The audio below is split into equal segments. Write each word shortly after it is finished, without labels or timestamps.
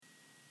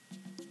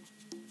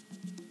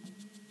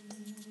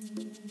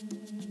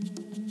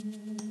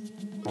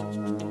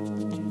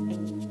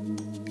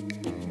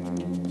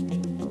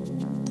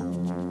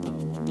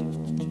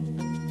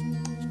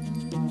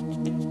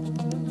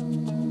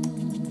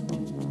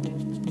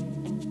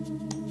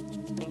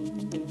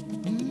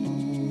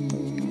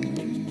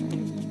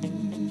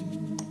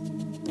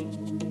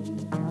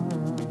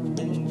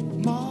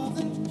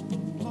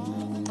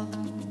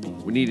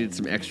We needed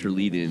some extra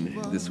lead in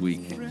this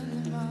week.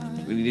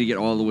 We need to get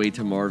all the way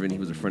to Marvin. He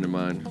was a friend of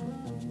mine.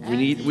 We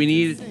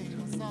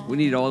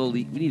need all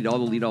the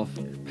lead off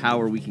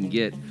power we can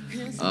get,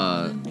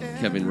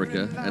 Kevin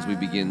Ricka, as we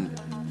begin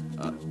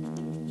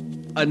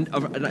an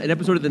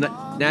episode of the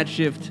Nat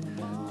Shift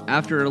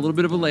after a little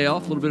bit of a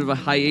layoff, a little bit of a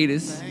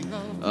hiatus.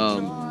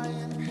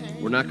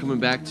 We're not coming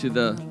back to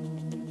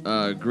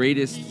the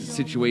greatest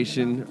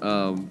situation,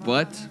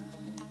 but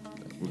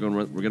we're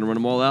gonna run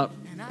them all out,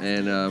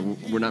 and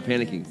we're not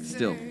panicking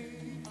still.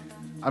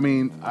 I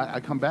mean, I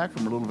come back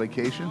from a little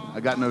vacation.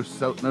 I got no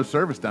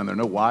service down there,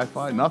 no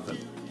Wi-Fi, nothing.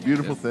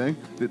 Beautiful thing.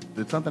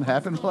 Did something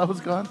happen while I was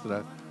gone?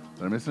 Did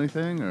I miss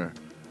anything? Or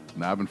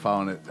no, I've been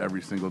following it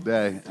every single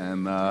day,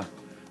 and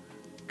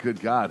good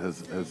God,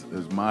 has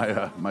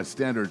my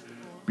standard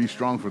be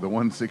strong for the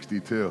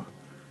 162.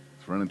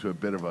 It's run into a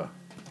bit of a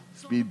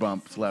speed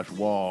bump /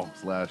 wall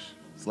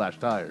 /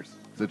 tires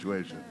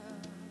situation.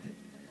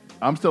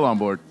 I'm still on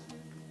board.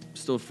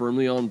 Still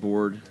firmly on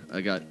board.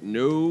 I got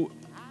no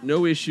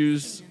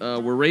issues.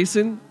 We're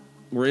racing.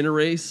 We're in a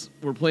race.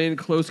 We're playing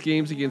close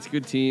games against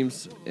good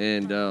teams,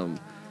 and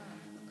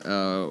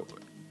the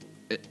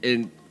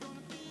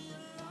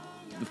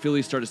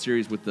Phillies start a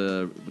series with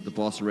the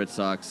Boston Red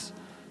Sox.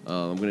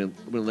 I'm gonna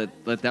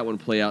let that one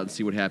play out and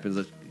see what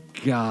happens.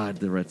 God,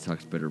 the Red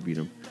Sox better beat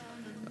them.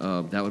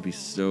 That would be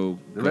so.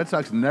 The Red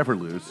Sox never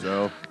lose,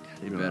 so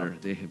they better.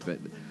 They have better.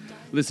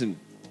 Listen,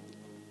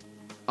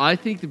 I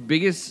think the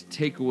biggest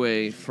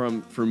takeaway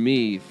for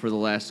me for the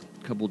last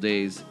couple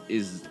days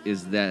is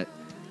that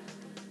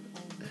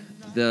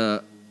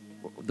the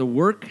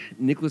work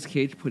Nicolas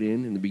Cage put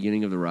in the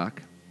beginning of The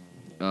Rock,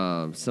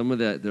 some of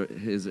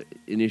his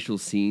initial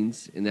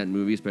scenes in that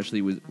movie,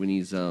 especially when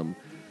he's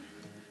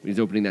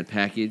opening that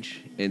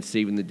package and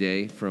saving the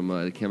day from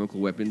the chemical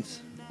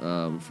weapons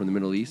from the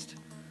Middle East.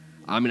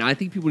 I mean, I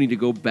think people need to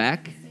go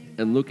back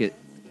and look at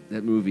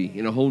that movie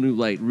in a whole new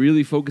light,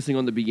 really focusing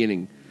on the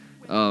beginning.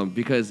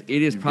 Because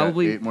it is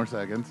probably 8 more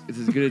seconds. It's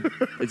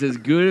as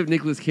good of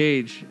Nicolas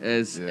Cage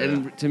as,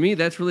 and to me,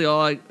 that's really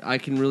all I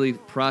can really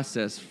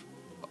process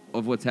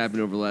of what's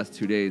happened over the last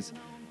 2 days.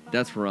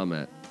 That's where I'm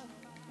at.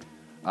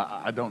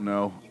 I don't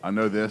know. I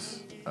know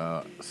this.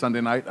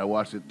 Sunday night, I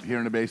watched it here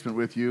in the basement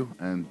with you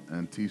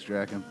and T.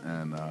 Strachan,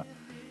 and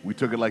we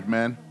took it like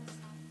men.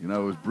 You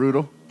know, it was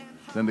brutal.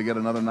 Then to get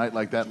another night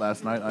like that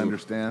last night, I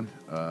understand.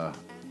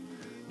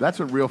 That's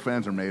what real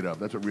fans are made of.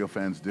 That's what real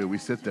fans do. We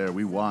sit there.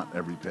 We want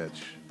every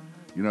pitch.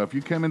 You know, if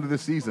you came into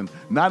this season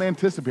not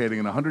anticipating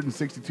in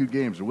 162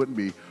 games, there wouldn't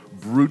be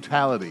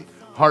brutality,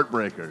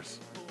 heartbreakers,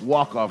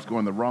 walk-offs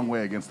going the wrong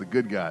way against the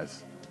good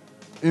guys,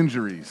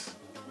 injuries,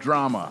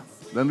 drama.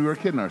 Then we were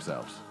kidding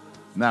ourselves.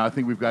 Now I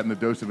think we've gotten a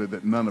dose of it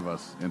that none of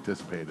us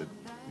anticipated.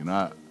 You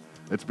know,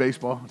 it's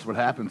baseball. It's what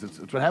happens. It's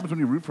what happens when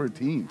you root for a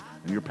team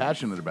and you're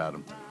passionate about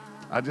them.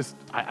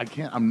 I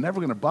can't. I'm never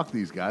going to buck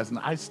these guys, and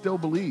I still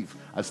believe.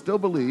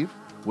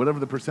 Whatever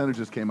the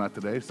percentages came out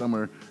today,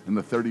 somewhere in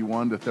the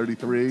 31 to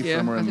 33,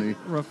 somewhere in the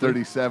roughly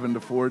 37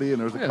 to 40, and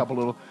there was a couple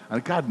little.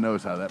 And God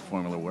knows how that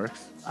formula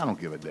works. I don't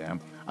give a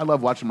damn. I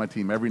love watching my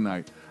team every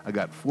night. I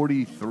got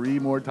 43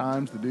 more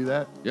times to do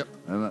that. Yep.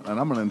 And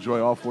I'm going to enjoy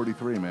all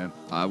 43, man.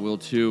 I will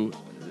too.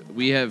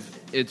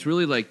 It's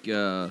really like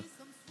the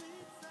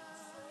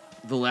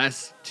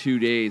last 2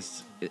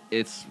 days.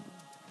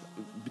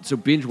 So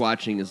binge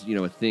watching is,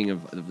 a thing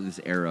of this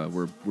era.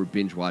 We're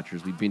binge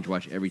watchers. We binge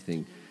watch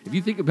everything. If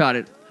you think about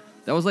it,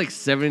 that was like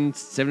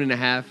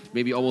 7.5,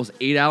 maybe almost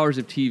 8 hours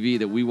of TV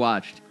that we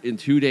watched in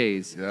 2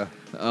 days. Yeah.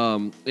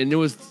 And it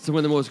was some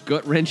of the most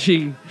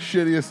gut-wrenching,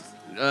 shittiest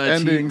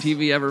endings.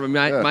 TV ever. I mean,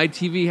 my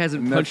TV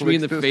hasn't punched me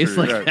in the face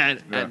like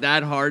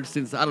that hard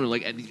since, I don't know,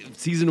 like at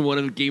season 1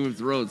 of Game of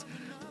Thrones.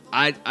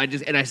 I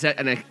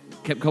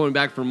kept coming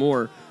back for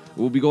more.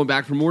 We'll be going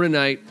back for more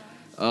tonight.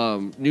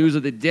 News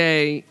of the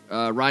day,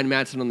 Ryan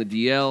Matson on the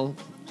DL,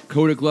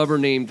 Coda Glover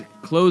named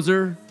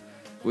closer,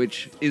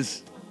 which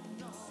is,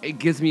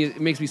 it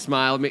makes me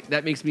smile.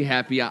 That makes me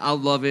happy. I'll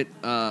love it.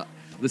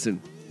 Listen.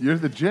 You're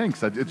the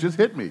jinx. It just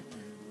hit me.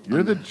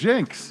 You're the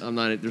jinx. I'm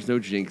not. There's no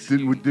jinx.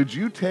 Did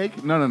you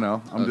take?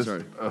 No. I'm just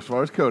sorry. As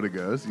far as Coda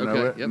goes. You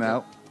know it. Yep.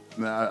 Now,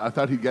 I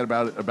thought he'd get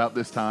about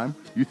this time.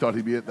 You thought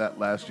he'd be at that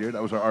last year.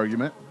 That was our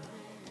argument.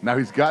 Now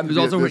he's gotten to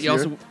this year,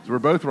 so we're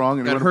both wrong.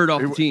 And got hurt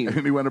off the team.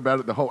 And he went about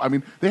it the whole... I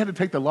mean, they had to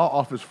take the law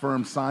office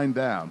firm sign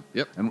down.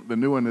 Yep. And the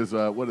new one is,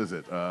 what is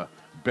it?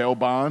 Bail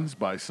Bonds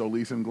by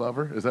Solis and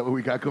Glover. Is that what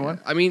we got going?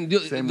 I mean,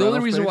 the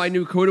only reason why I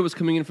knew Coda was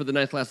coming in for the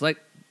ninth last night,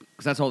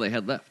 because that's all they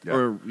had left. Yeah.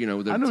 Or, the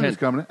I knew 10th. he was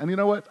coming in. And you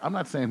know what? I'm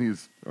not saying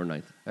he's... Or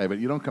ninth. Hey, but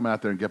you don't come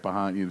out there and get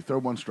behind. You throw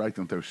one strike,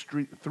 then throw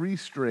 3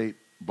 straight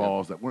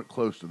balls that weren't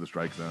close to the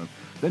strike zone.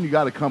 Then you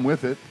got to come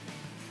with it.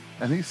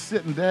 and he's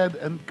sitting dead,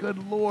 and good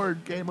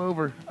Lord, game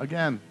over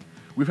again.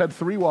 We've had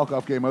 3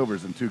 walk-off game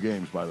overs in 2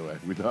 games, by the way.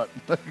 We thought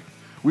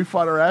we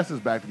fought our asses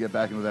back to get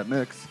back into that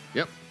mix.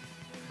 Yep.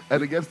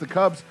 And against the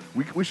Cubs,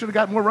 we should have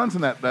gotten more runs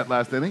in that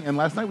last inning, and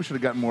last night we should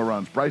have gotten more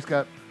runs. Bryce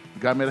made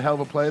a hell of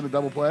a play in the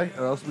double play,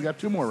 or else we got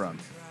 2 more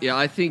runs. Yeah,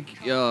 I think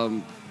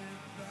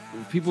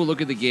if people look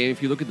at the game,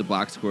 if you look at the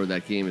box score of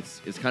that game,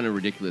 it's kind of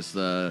ridiculous.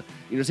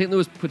 St.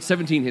 Louis put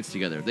 17 hits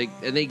together.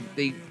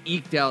 They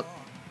eked out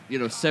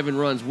 7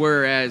 runs,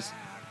 whereas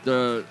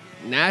the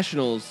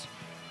Nationals,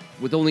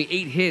 with only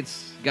 8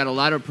 hits, got a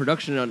lot of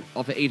production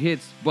off of 8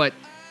 hits, but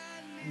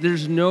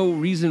there's no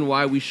reason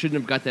why we shouldn't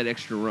have got that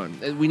extra run.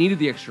 We needed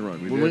the extra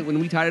run. When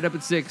we tied it up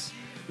at 6,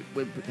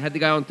 we had the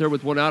guy on third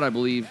with 1 out, I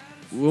believe.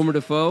 Wilmer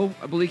Defoe,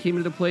 I believe, came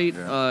into the plate,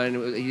 and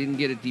he didn't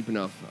get it deep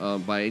enough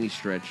by any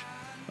stretch.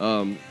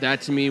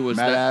 That, to me, was...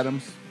 Matt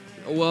Adams.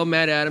 Well,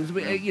 Matt Adams,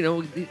 but, I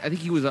think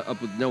he was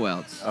up with no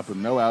outs. Up with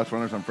no outs,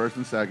 runners on first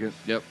and second.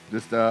 Yep.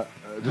 Just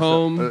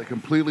home. A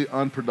completely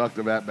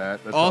unproductive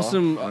at-bat. That's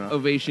awesome all,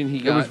 ovation he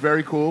got. It was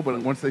very cool, but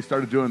once they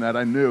started doing that,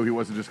 I knew he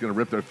wasn't just going to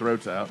rip their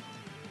throats out.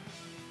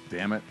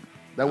 Damn it.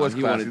 That was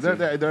classy.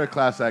 They're a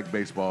class act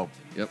baseball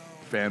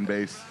fan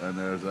base, and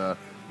there's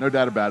no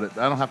doubt about it.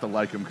 I don't have to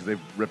like them because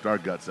they've ripped our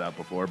guts out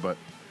before, but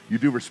you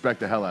do respect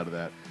the hell out of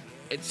that.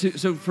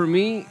 So for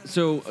me,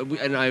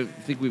 and I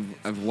think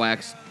I've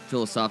waxed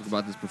philosophical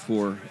about this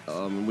before.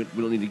 We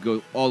don't need to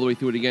go all the way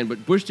through it again,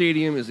 but Busch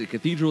Stadium is the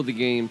cathedral of the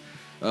game.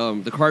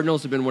 The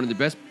Cardinals have been one of the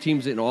best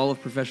teams in all of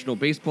professional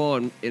baseball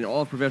and in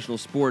all of professional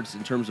sports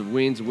in terms of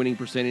wins, winning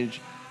percentage.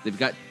 They've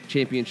got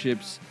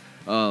championships.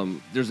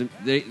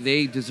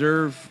 They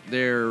deserve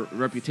their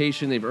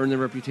reputation. They've earned their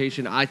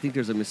reputation. I think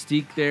there's a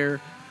mystique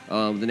there.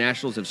 The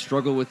Nationals have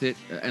struggled with it.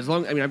 I've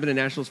been a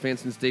Nationals fan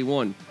since day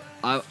one.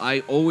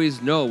 I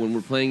always know when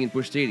we're playing in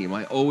Busch Stadium.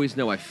 I always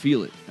know. I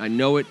feel it. I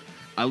know it.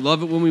 I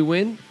love it when we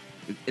win.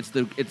 It's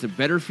a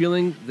better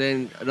feeling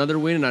than another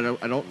win, and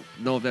I don't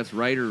know if that's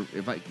right or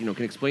if I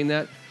can explain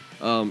that.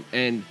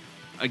 And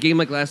a game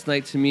like last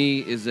night to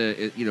me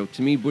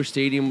to me Busch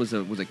Stadium was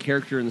a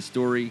character in the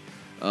story,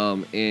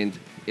 and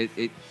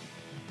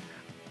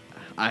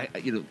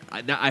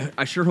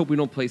I sure hope we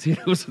don't play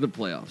St. Louis in the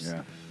playoffs.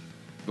 Yeah.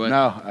 But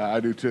no, I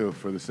do too,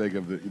 for the sake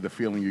of the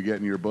feeling you get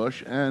in your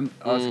bush and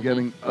us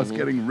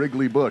getting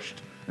Wrigley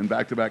Bushed in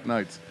back-to-back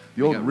nights.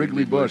 The old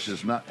Wrigley Bush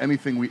is not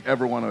anything we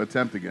ever want to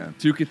attempt again.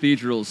 2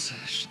 cathedrals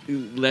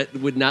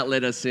would not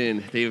let us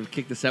in. They've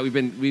kicked us out.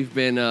 We've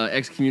been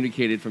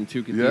excommunicated from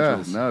 2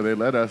 cathedrals. Yeah, no, they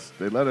let us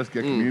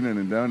get communion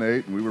and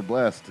donate, and we were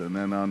blessed. And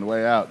then on the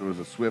way out, there was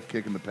a swift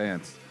kick in the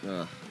pants.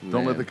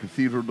 Don't let the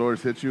cathedral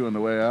doors hit you on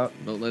the way out.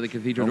 Don't let the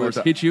cathedral doors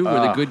hit you,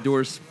 or the good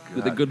doors,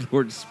 or the good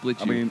Lord split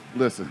you. I mean,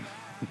 listen,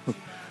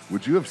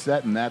 would you have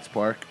sat in Nats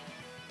Park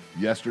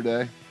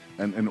yesterday?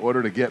 And in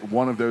order to get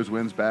one of those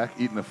wins back,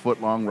 eating a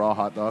foot-long raw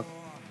hot dog?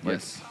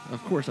 Yes,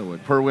 of course I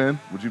would. Per win,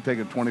 would you take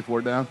a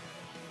 24 down?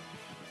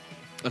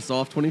 A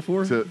soft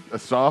 24? To a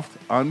soft,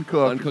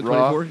 uncooked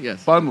raw, 24?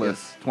 Yes.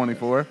 bunless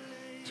 24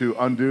 to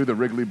undo the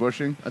Wrigley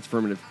bushing? That's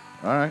affirmative.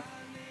 All right.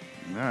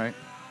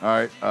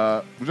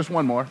 Just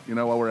one more,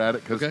 while we're at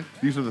it, because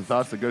these are the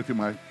thoughts that go through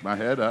my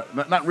head.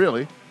 Not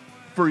really,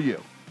 for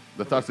you.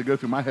 The thoughts that go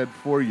through my head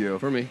for you.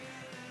 For me.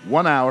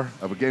 1 hour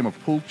of a game of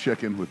pulled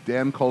chicken with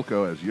Dan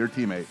Kolko as your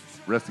teammate,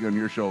 resting on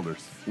your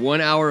shoulders.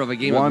 1 hour of a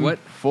game of what?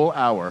 1 full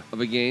hour of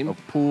a game of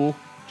pool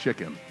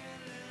chicken.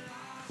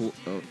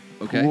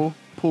 Okay.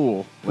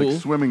 Pool, like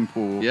swimming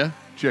pool. Yeah.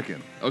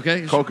 Chicken.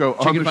 Okay. Kolko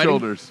chicken on the fighting?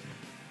 shoulders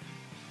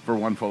for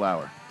 1 full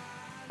hour.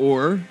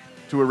 Or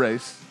to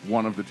erase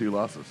one of the 2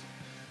 losses.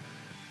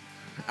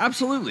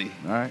 Absolutely.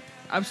 All right.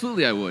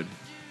 Absolutely, I would.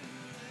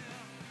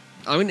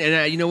 I mean,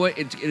 and you know what?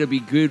 It'll be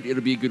good.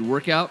 It'll be a good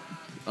workout.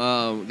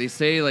 They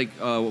say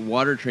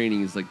water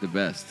training is like the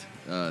best.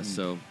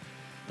 So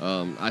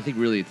I think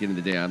really at the end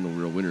of the day, I'm the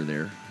real winner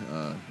there.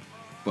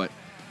 But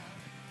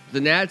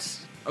the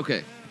Nats,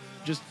 okay,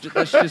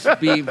 let's just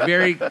be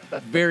very,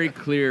 very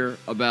clear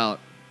about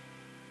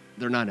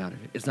they're not out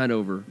of it. It's not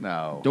over.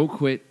 No. Don't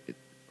quit.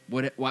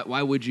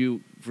 Why would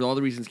you? For all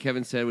the reasons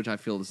Kevin said, which I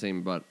feel the same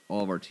about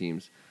all of our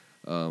teams.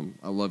 I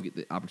love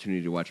the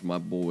opportunity to watch my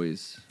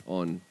boys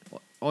on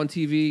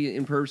TV,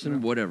 in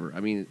person, whatever.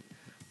 I mean,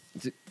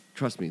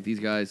 trust me, these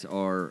guys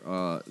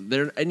are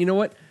and you know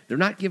what? They're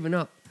not giving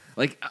up.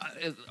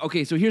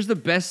 So here's the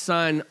best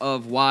sign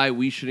of why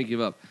we shouldn't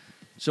give up.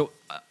 So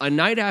a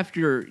night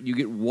after you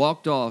get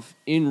walked off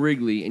in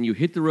Wrigley and you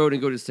hit the road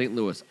and go to St.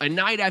 Louis, a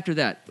night after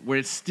that, where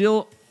it's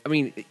still, I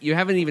mean, you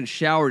haven't even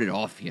showered it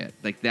off yet.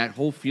 Like that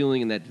whole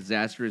feeling and that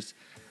disastrous,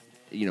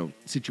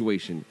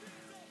 situation.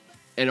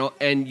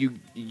 And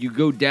you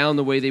go down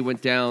the way they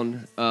went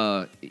down,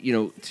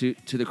 to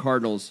the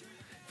Cardinals.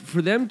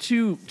 For them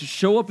to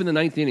show up in the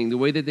 9th inning the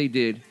way that they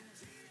did,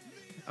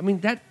 I mean,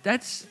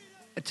 that's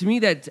to me,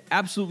 that's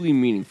absolutely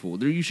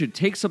meaningful. You should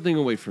take something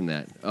away from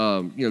that.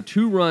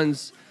 2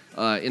 runs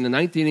in the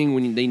 9th inning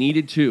when they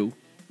needed 2,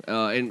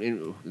 and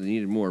they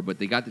needed more, but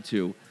they got the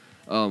 2.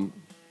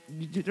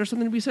 there's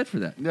something to be said for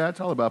that. Yeah, it's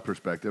all about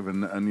perspective,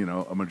 and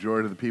a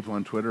majority of the people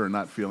on Twitter are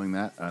not feeling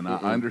that, and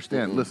I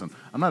understand. Listen,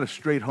 I'm not a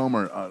straight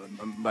homer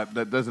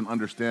that doesn't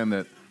understand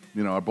that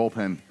our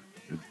bullpen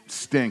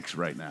stinks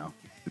right now.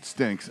 It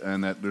stinks,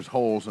 and that there's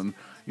holes, and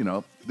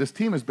this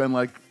team has been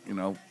like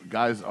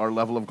guys our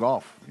level of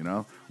golf.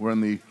 We're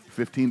in the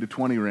 15 to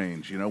 20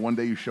 range. One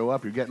day you show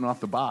up, you're getting off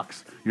the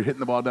box, you're hitting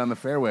the ball down the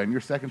fairway, and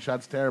your second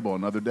shot's terrible.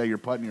 Another day you're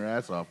putting your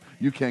ass off.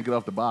 You can't get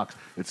off the box.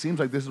 It seems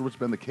like this is what's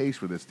been the case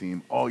for this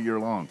team all year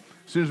long.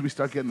 As soon as we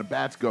start getting the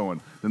bats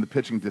going, then the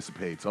pitching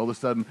dissipates. All of a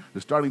sudden,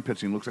 the starting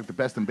pitching looks like the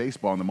best in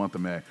baseball in the month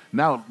of May.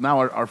 Now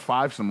our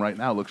fivesome right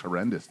now looks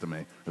horrendous to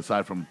me,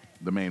 aside from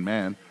the main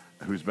man,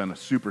 who's been a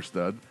super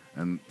stud,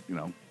 and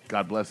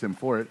God bless him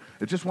for it.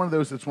 It's just one of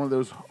those. It's one of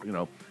those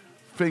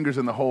fingers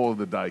in the hole of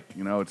the dike.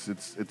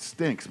 It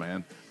stinks,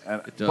 man.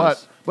 It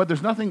does. But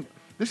there's nothing.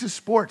 This is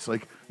sports.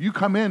 Like, you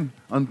come in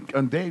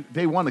on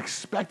day one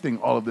expecting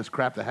all of this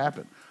crap to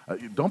happen.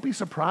 Don't be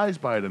surprised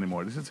by it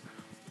anymore.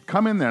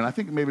 Come in there, and I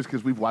think maybe it's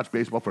because we've watched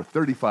baseball for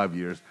 35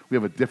 years. We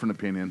have a different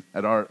opinion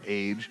at our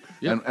age,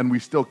 and we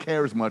still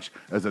care as much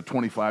as a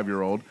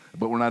 25-year-old,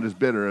 but we're not as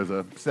bitter as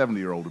a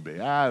 70-year-old would be. It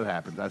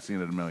happens. I've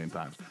seen it a million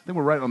times. I think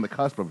we're right on the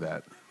cusp of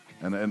that,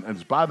 and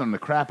it's bothering the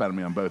crap out of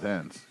me on both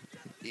ends.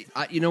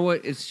 You know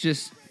what? It's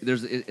just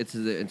it's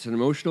an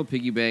emotional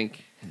piggy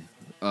bank.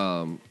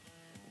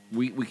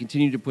 We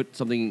continue to put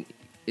something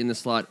in the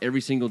slot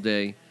every single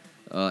day,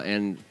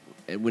 and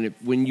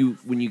when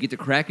you get to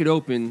crack it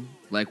open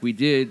like we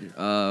did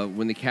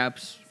when the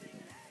Caps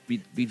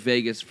beat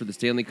Vegas for the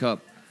Stanley Cup,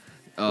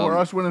 or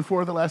us winning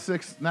 4 of the last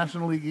 6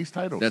 National League East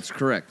titles. That's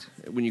correct.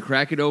 When you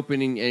crack it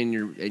open and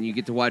you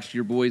get to watch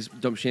your boys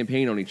dump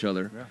champagne on each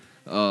other. Yeah.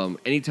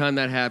 Anytime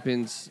that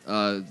happens,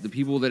 the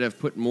people that have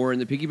put more in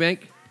the piggy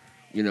bank,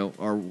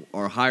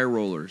 are higher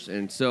rollers,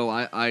 and so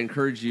I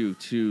encourage you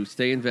to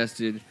stay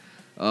invested,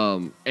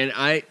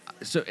 stay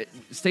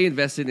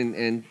invested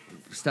and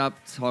stop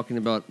talking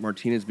about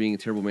Martinez being a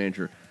terrible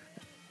manager.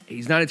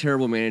 He's not a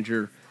terrible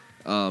manager.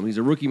 He's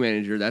a rookie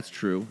manager. That's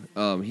true.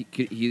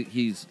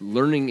 He's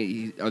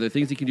learning. Are there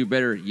things he can do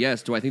better?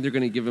 Yes. Do I think they're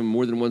going to give him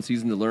more than one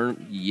season to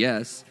learn?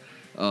 Yes.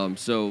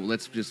 So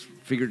let's just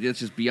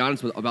be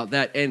honest about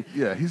that. And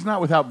yeah, he's not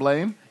without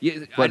blame. Yeah,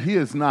 but he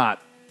is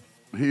not.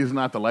 He is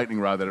not the lightning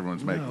rod that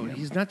everyone's making him.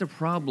 He's not the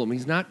problem.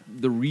 He's not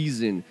the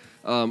reason.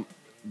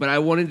 But I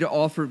wanted to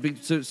offer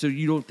so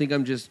you don't think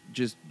I'm just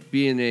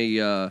being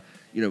a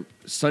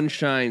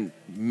sunshine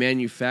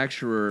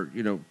manufacturer.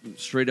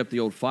 Straight up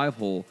the old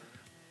 5-hole.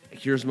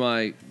 Here's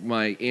my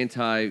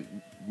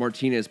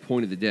anti-Martinez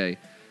point of the day.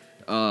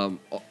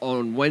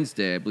 On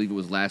Wednesday, I believe it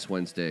was last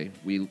Wednesday,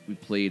 we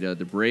played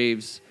the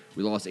Braves.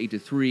 We lost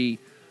 8-3.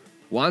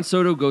 Juan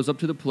Soto goes up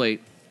to the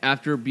plate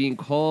after being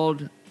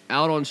called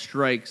out on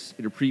strikes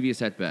in a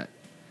previous at-bat.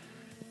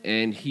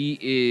 And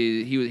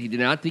he did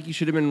not think he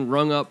should have been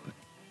rung up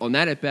on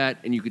that at-bat,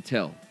 and you could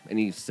tell. And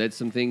he said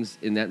some things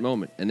in that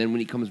moment. And then when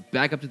he comes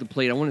back up to the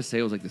plate, I want to say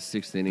it was like the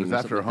 6th inning. It was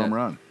after a home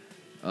run.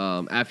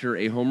 After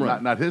a home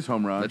run. Not his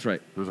home run. That's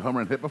right. There was a home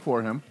run hit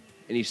before him.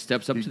 And he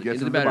steps up into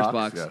the batter's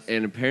box, yes.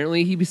 And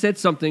apparently he said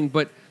something,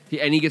 but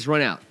he gets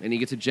run out, and he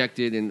gets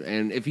ejected.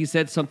 And if he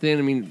said something,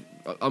 I mean,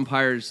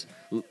 umpires,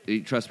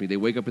 trust me, they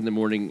wake up in the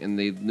morning and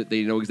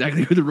they know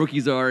exactly who the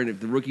rookies are, and if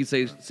the rookies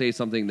say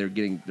something, they're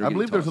getting. I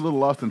believe there's a little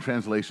lost in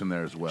translation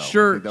there as well.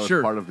 Sure, I think that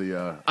was part of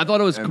the. I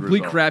thought it was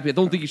complete crappy. I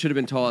don't think he should have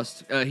been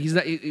tossed. But he's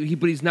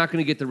not going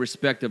to get the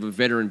respect of a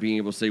veteran being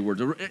able to say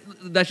words.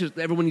 That's just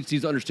everyone needs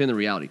to understand the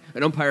reality.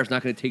 An umpire's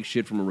not going to take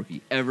shit from a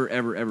rookie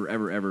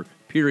ever.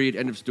 Period.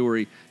 End of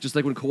story. Just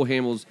like when Cole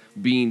Hamels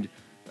beaned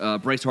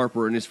Bryce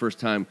Harper in his first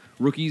time.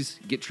 Rookies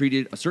get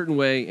treated a certain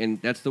way, and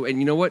and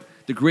you know what?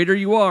 The greater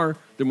you are,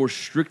 the more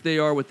strict they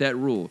are with that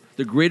rule.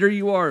 The greater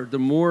you are, the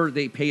more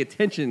they pay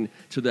attention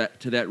to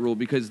that rule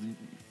because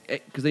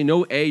they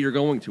know you're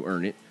going to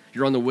earn it.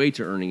 You're on the way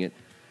to earning it.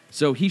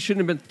 So he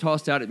shouldn't have been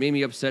tossed out. It made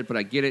me upset, but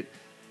I get it.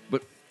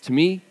 But to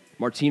me,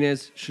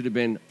 Martinez should have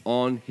been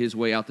on his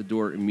way out the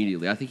door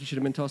immediately. I think he should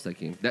have been tossed that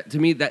game.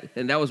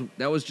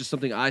 That was just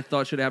something I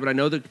thought should happen. I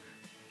know the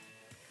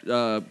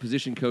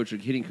position coach or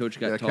hitting coach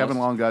got tossed. Kevin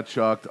Long got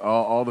chucked.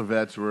 All the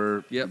vets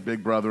were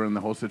big brother in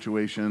the whole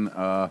situation.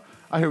 I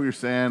hear what you're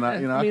saying.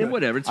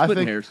 Whatever. It's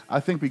splitting hairs.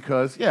 I think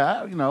because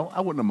I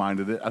wouldn't have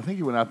minded it. I think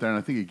he went out there and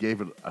I think he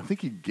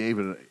gave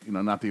it.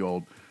 Not the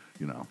old.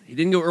 He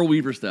didn't go Earl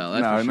Weaver style.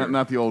 That's for sure.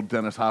 Not the old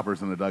Dennis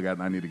Hoppers in the dugout,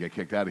 and I need to get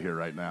kicked out of here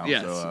right now.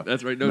 Yes, so,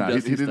 that's right.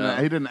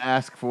 He didn't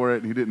ask for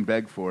it. He didn't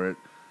beg for it.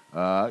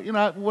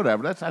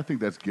 Whatever. I think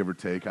that's give or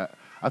take.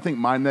 I think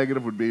my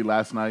negative would be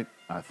last night.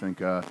 I think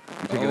you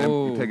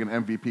take an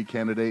MVP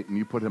candidate and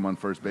you put him on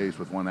first base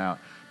with one out.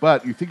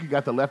 But you think you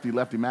got the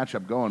lefty-lefty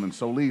matchup going, and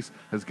Solis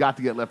has got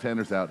to get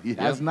left-handers out. He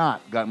has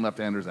not gotten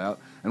left-handers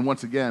out, and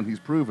once again, he's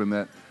proven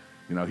that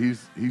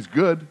he's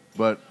good,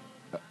 but.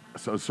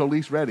 So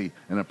Solis ready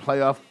in a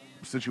playoff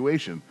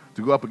situation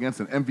to go up against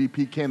an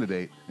MVP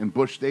candidate in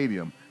Busch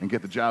Stadium and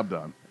get the job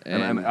done?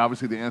 And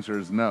obviously the answer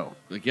is no.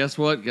 But guess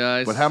what,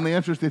 guys? But how many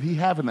answers did he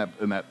have in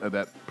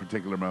that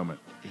particular moment?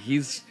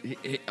 He's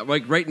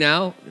like right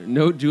now,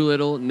 no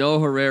Doolittle, no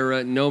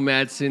Herrera, no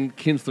Madsen.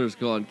 Kinsler's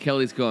gone.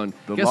 Kelly's gone.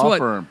 The law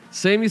firm.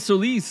 Sammy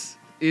Solis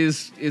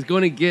is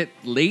going to get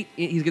late.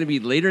 He's going to be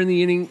later in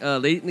the inning,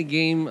 late in the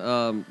game.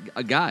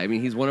 A guy. I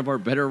mean, he's one of our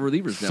better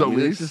relievers now.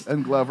 Solis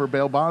and Glover,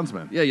 bail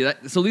bondsman. Yeah.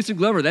 Solis and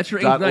Glover. That's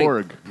your eighth night.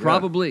 .org.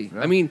 Probably.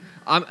 Yeah. I mean,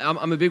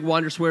 I'm a big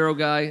Wander Suero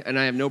guy, and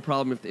I have no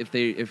problem if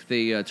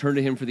they turn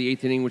to him for the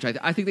eighth inning, which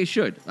I think they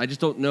should. I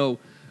just don't know.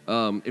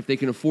 If they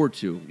can afford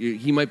to.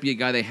 He might be a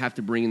guy they have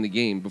to bring in the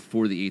game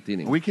before the eighth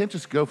inning. We can't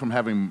just go from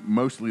having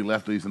mostly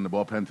lefties in the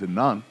bullpen to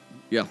none.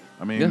 Yeah.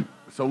 I mean,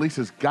 Solis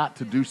has got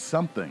to do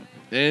something.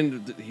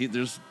 And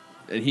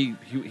he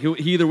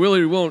either will or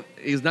he won't.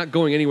 He's not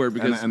going anywhere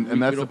because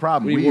and that's the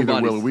problem. We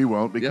either will or we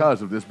won't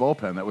because of this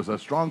bullpen. That was a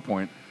strong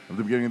point of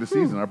the beginning of the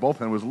season. Our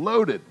bullpen was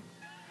loaded,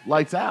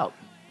 lights out.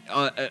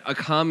 A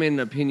common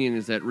opinion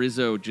is that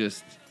Rizzo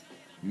just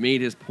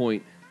made his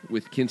point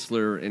with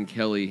Kinsler and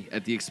Kelly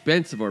at the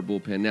expense of our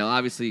bullpen. Now,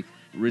 obviously,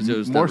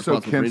 Rizzo's more not so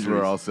responsible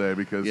for Kinsler, I'll say,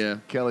 because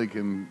Kelly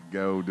can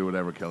go do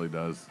whatever Kelly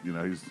does. You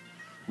know,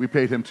 we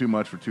paid him too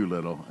much for too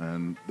little,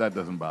 and that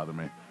doesn't bother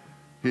me.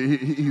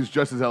 He's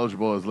just as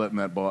eligible as letting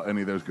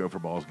any of those go for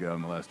balls get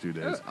in the last 2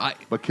 days.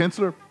 But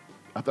Kinsler,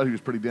 I thought he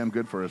was pretty damn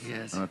good for us,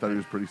 and I thought he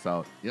was pretty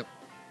solid. Yep.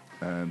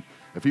 And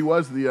if he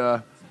was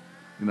the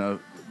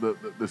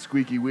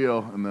squeaky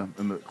wheel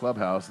in the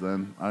clubhouse,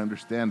 then I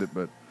understand it,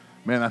 but.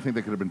 Man, I think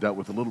they could have been dealt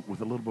with a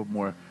little bit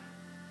more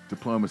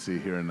diplomacy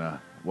here in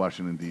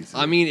Washington D.C.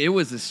 I mean, it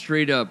was a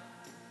straight up.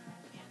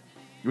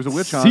 It was a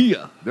witch hunt. See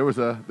ya. There was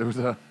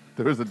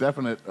a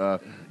definite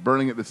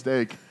burning at the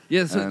stake.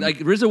 Yeah, so like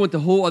Rizzo went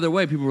the whole other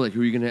way. People were like, "Who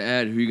are you going to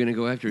add? Who are you going to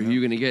go after? Who are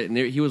you going to get?" And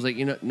he was like,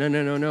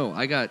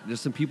 no. There's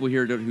some people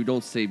here who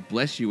don't say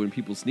 "bless you" when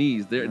people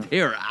sneeze.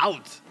 They are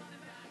out.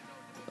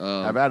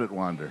 Have at it,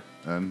 Wander.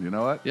 And you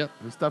know what? Yep.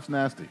 This stuff's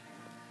nasty.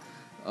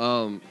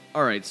 All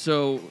right,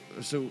 so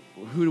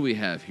who do we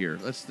have here?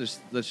 Let's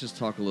just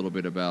talk a little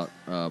bit about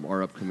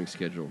our upcoming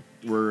schedule.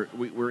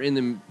 We're in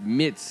the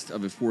midst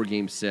of a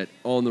 4-game set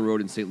on the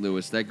road in St.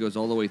 Louis. That goes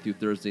all the way through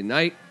Thursday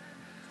night.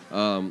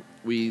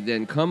 We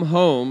then come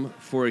home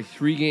for a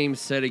 3-game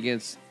set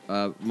against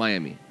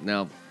Miami.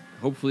 Now,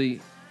 hopefully,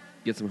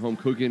 get some home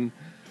cooking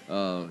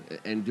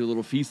and do a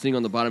little feasting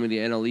on the bottom of the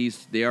NL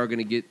East. They are going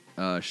to get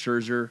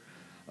Scherzer.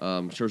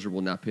 Scherzer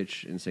will not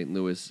pitch in St.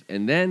 Louis.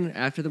 And then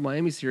after the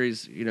Miami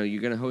series,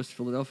 you're going to host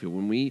Philadelphia.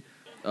 When we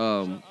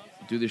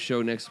do the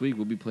show next week,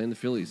 we'll be playing the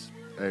Phillies.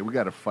 Hey, we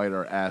got to fight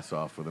our ass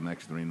off for the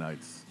next 3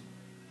 nights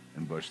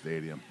in Busch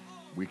Stadium.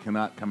 We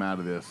cannot come out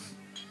of this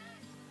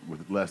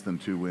with less than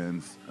 2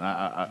 wins.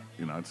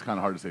 It's kind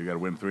of hard to say you got to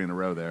win 3 in a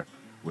row there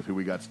with who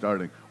we got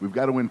starting. We've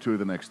got to win 2 of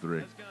the next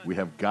 3. We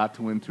have got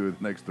to win 2 of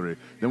the next 3.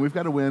 Then we've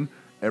got to win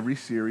every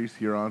series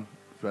here on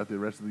throughout the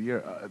rest of the year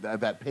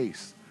at that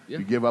pace. Yeah.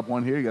 You give up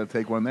one here, you got to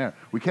take one there.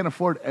 We can't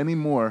afford any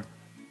more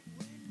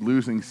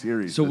losing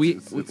series. So we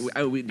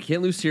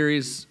can't lose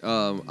series. We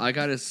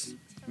got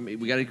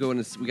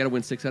to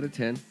win 6 out of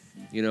 10.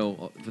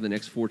 For the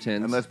next 4 10s.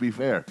 And let's be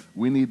fair,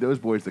 we need those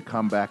boys to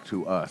come back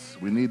to us.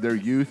 We need their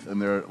youth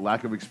and their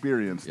lack of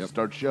experience to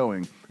start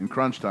showing in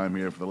crunch time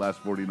here for the last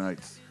 40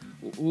 nights.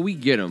 Well, we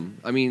get them.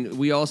 I mean,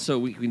 we can do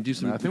some. We can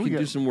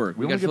do some work.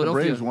 We got the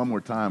Braves one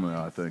more time,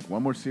 I think.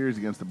 One more series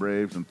against the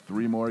Braves and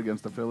 3 more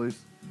against the Phillies.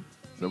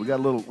 So we got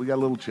a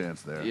little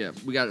chance there. Yeah,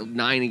 we got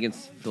 9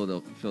 against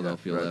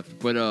Philadelphia left.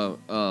 But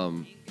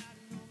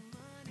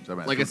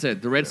like I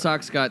said, the Red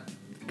Sox got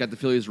the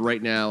Phillies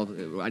right now.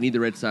 I need the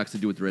Red Sox to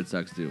do what the Red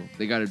Sox do.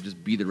 They got to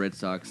just be the Red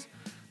Sox.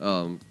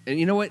 And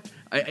you know what?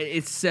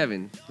 It's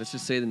 7. Let's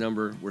just say the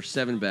number. We're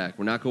 7 back.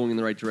 We're not going in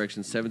the right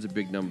direction. 7's a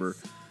big number.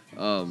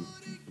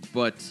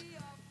 But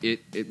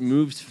it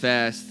moves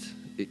fast.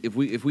 If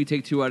we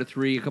take 2 out of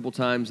 3 a couple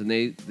times and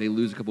they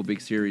lose a couple big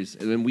series,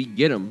 and then we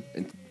get them,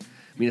 and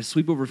a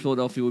sweep over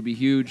Philadelphia would be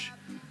huge.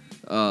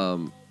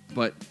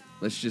 But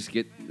let's just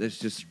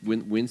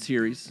win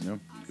series. Yeah.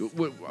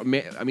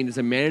 It's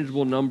a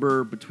manageable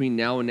number between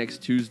now and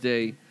next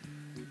Tuesday.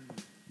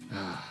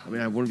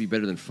 I want to be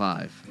better than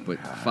 5, but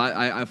 5.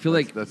 I feel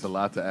like that's a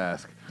lot to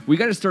ask. We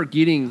got to start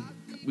getting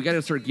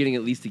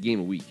at least a game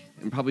a week,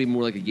 and probably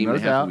more like a game and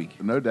a half a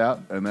week. No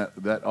doubt, and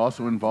that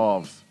also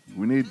involves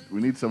we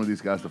need some of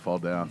these guys to fall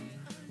down.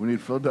 We need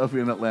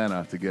Philadelphia and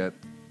Atlanta to get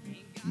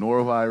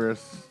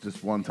norovirus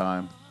just one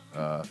time.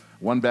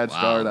 One bad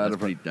start out of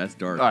that's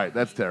dark. All right,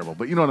 that's terrible.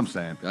 But you know what I'm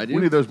saying. I do.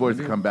 We need those boys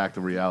to come back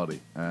to reality.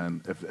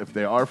 And if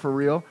they are for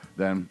real,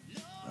 then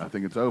I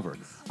think it's over.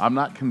 I'm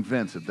not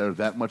convinced that they're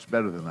that much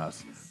better than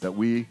us, that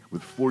we,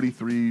 with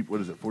 43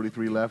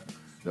 left,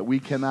 that we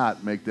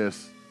cannot make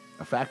this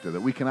a factor,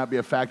 that we cannot be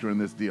a factor in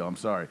this deal. I'm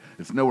sorry.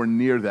 It's nowhere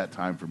near that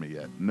time for me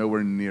yet.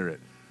 Nowhere near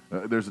it.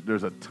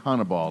 There's a ton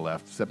of ball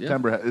left.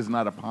 September is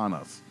not upon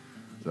us.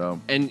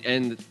 So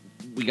And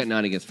we got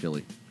 9 against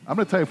Philly. I'm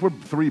going to tell you, if we're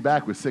 3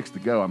 back with 6 to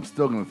go, I'm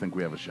still going to think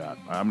we have a shot.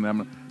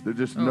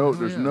 There's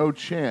no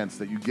chance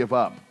that you give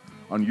up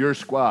on your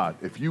squad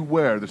if you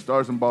wear the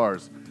Stars and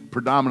Bars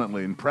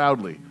predominantly and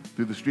proudly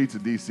through the streets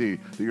of D.C.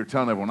 that you're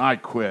telling everyone, I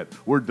quit,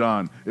 we're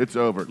done, it's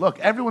over. Look,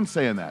 everyone's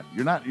saying that.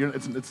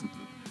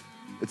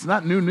 It's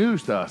not new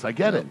news to us. I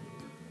get it.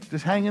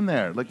 Just hang in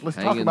there. Let's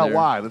talk about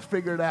why. Let's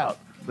figure it out.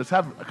 Let's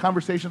have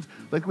conversations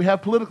like we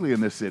have politically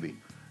in this city.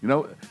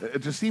 It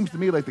just seems to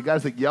me like the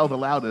guys that yell the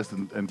loudest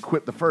and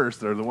quit the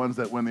first are the ones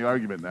that win the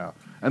argument now.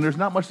 And there's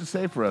not much to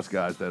say for us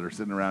guys that are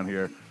sitting around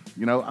here.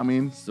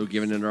 Still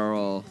giving it our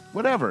all.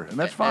 Whatever, and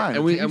that's fine.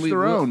 And each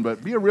their own,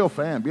 but be a real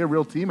fan, be a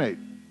real teammate.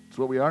 It's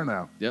what we are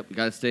now. Yep, you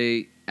got to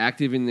stay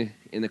active in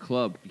the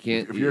club. You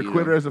can't. If you're a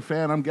quitter as a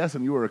fan, I'm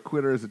guessing you were a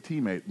quitter as a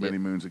teammate many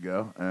moons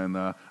ago, and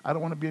I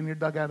don't want to be in your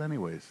dugout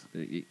anyways.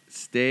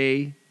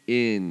 Stay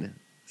in.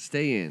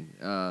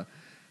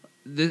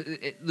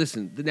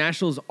 Listen, the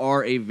Nationals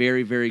are a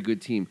very, very good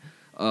team.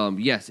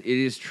 Yes, it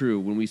is true.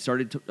 When we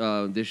started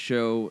this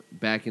show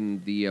back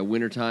in the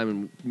wintertime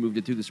and moved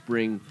it through the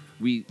spring,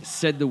 we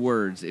said the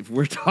words. If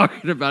we're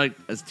talking about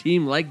a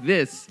team like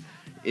this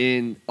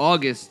in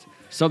August,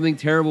 something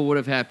terrible would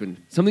have happened.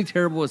 Something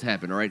terrible has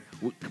happened, all right?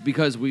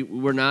 Because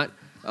we're not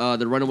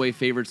the runaway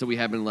favorites that we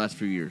have in the last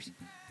few years.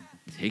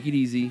 Take it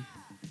easy.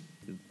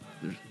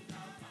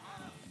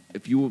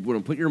 If you want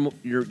to put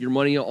your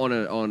money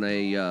on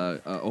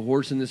a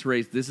horse in this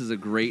race, this is a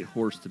great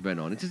horse to bet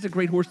on. It's just a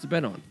great horse to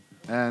bet on.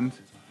 And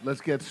let's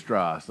get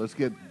Strauss. Let's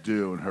get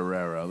Dew and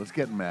Herrera. Let's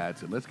get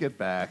Madsen. Let's get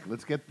back.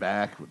 Let's get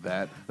back with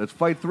that. Let's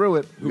fight through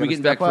it. Who are we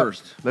getting back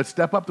first? Let's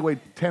step up the way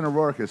Tanner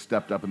Roark has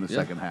stepped up in the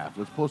second half.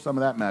 Let's pull some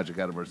of that magic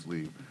out of our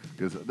sleeve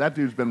because that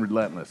dude's been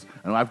relentless.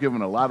 And I've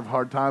given a lot of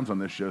hard times on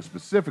this show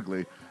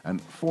specifically,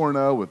 and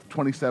 4-0 with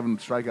 27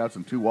 strikeouts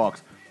and 2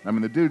 walks. I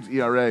mean, the dude's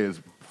ERA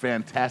is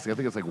fantastic. I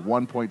think it's like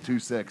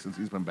 1.26 since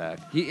he's been back.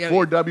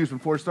 4 W's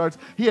and 4 starts.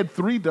 He had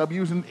 3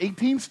 W's and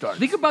 18 starts.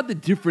 Think about the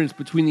difference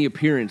between the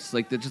appearance,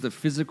 just the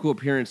physical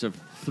appearance of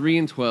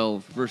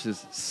 3-12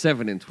 versus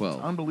 7-12.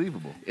 It's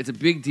unbelievable. It's a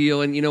big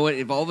deal, and you know what?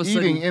 If all of a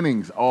sudden eating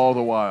innings all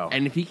the while,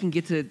 and if he can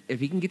get to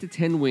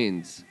 10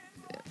 wins,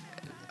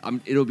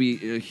 it'll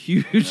be a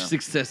huge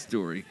success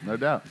story. No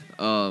doubt.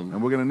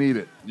 And we're going to need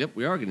it. Yep,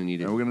 we are going to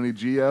need it. And we're going to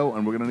need Gio,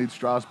 and we're going to need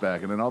Strauss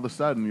back. And then all of a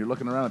sudden, you're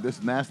looking around at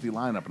this nasty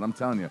lineup, and I'm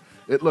telling you,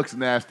 it looks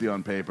nasty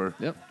on paper.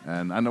 Yep.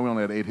 And I know we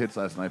only had 8 hits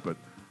last night, but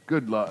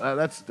good luck.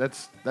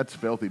 That's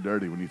filthy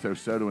dirty when you throw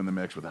Soto in the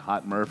mix with a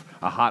hot Murph,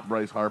 a hot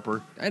Bryce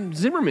Harper. And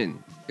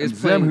Zimmerman is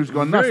Zim, who's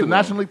going nuts. The well.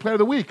 National League Player of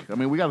the Week. I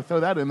mean, we got to throw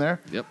that in there.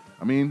 Yep.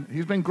 I mean,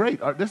 he's been great.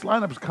 This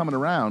lineup is coming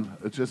around.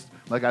 It's just,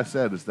 like I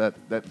said, it's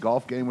that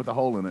golf game with a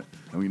hole in it,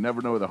 and we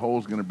never know where the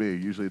hole's going to be.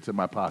 Usually it's in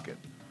my pocket.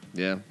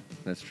 Yeah,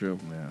 that's true.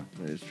 Yeah.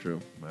 That is true.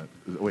 But,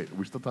 wait, are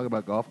we still talking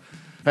about golf?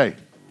 Hey,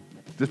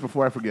 just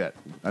before I forget,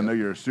 I know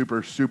you're a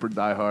super, super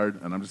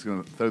diehard, and I'm just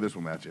going to throw this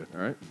one at you.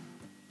 All right.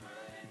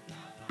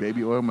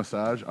 Baby Oil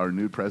Massage, our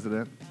new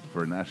president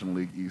for a National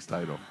League East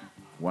title.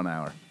 1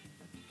 hour.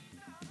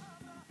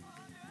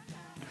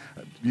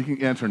 You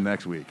can answer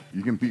next week.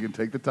 You can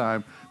take the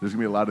time. There's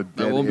gonna be a lot of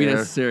dead That won't air. be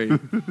necessary.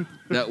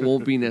 That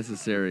won't be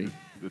necessary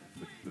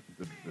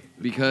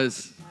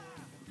because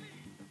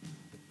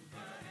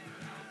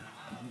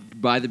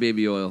buy the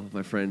baby oil,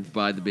 my friend.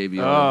 Buy the baby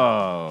oil.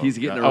 Oh, he's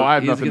getting.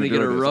 he's going to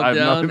get a rub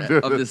down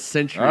of the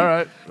century. All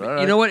right.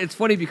 You know what? It's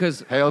funny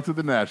because hail to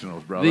the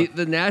Nationals, brother.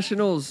 The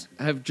Nationals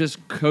have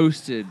just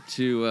coasted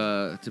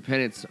to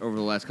pennants over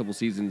the last couple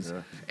seasons,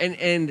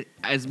 and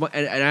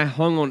I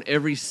hung on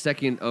every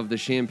second of the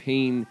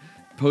champagne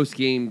post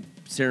game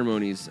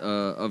ceremonies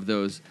of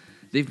those.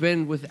 They've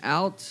been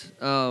without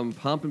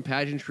pomp and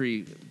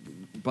pageantry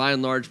by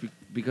and large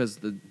because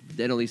the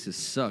NL East has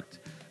sucked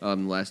the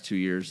last 2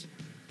 years.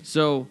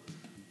 So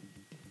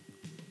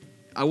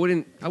I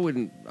wouldn't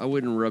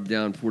rub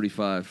down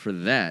 45 for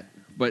that.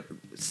 But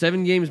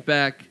 7 games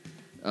back,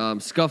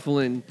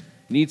 scuffling,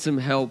 need some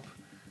help.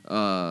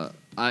 I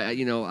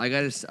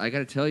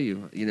gotta tell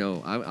you,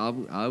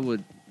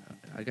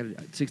 I got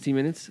 16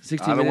 minutes. 16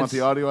 minutes. I don't want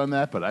the audio on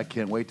that, but I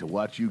can't wait to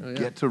watch you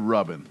get to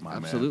rubbing, my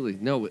man. Absolutely.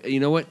 No, you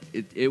know what?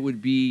 It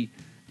would be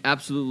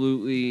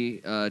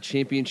absolutely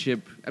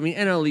championship. I mean,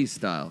 NL East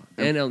style.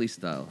 NL East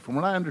style. From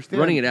what I understand,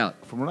 running it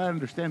out. From what I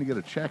understand, you get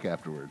a check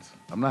afterwards.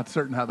 I'm not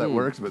certain how that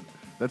works, but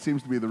that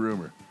seems to be the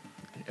rumor.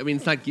 I mean,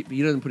 it's not.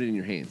 He doesn't put it in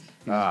your hands.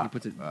 He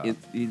puts it.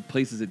 He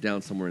places it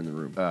down somewhere in the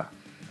room. All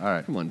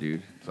right. Come on,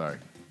 dude. Sorry.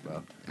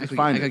 Well, I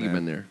think you've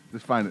been there.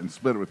 Just find it and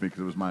split it with me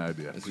because it was my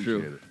idea. That's Appreciate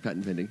true. it.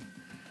 Patent pending.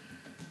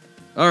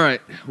 All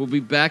right, we'll be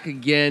back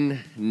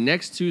again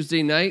next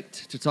Tuesday night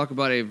to talk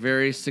about a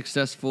very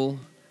successful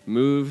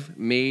move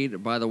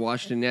made by the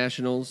Washington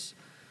Nationals.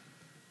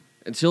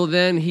 Until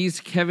then, he's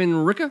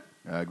Kevin Ricca.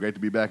 Great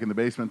to be back in the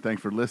basement.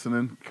 Thanks for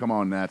listening. Come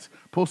on, Nats.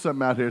 Pull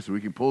something out here so we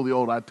can pull the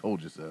old I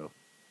told you so.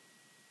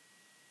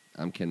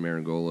 I'm Ken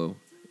Marangolo.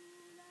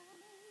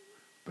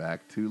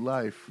 Back to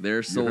life.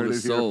 Their soul to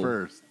soul.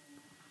 First.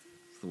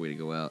 That's the way to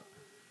go out.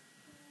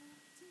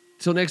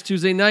 Till next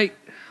Tuesday night,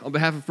 on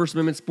behalf of First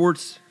Amendment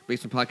Sports,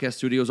 Basement Podcast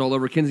Studios all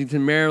over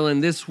Kensington,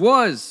 Maryland. This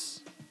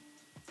was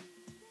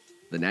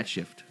The Nat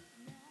Shift.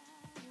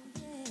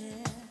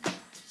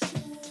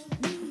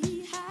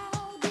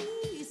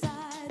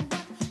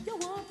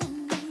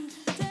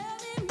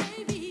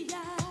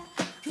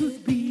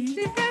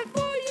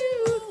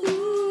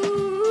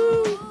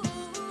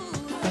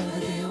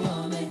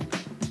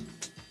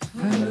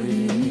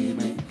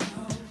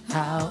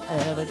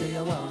 However do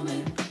you want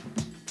me?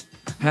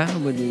 How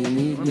would you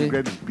need One of the me?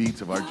 greatest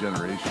beats of our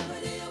generation.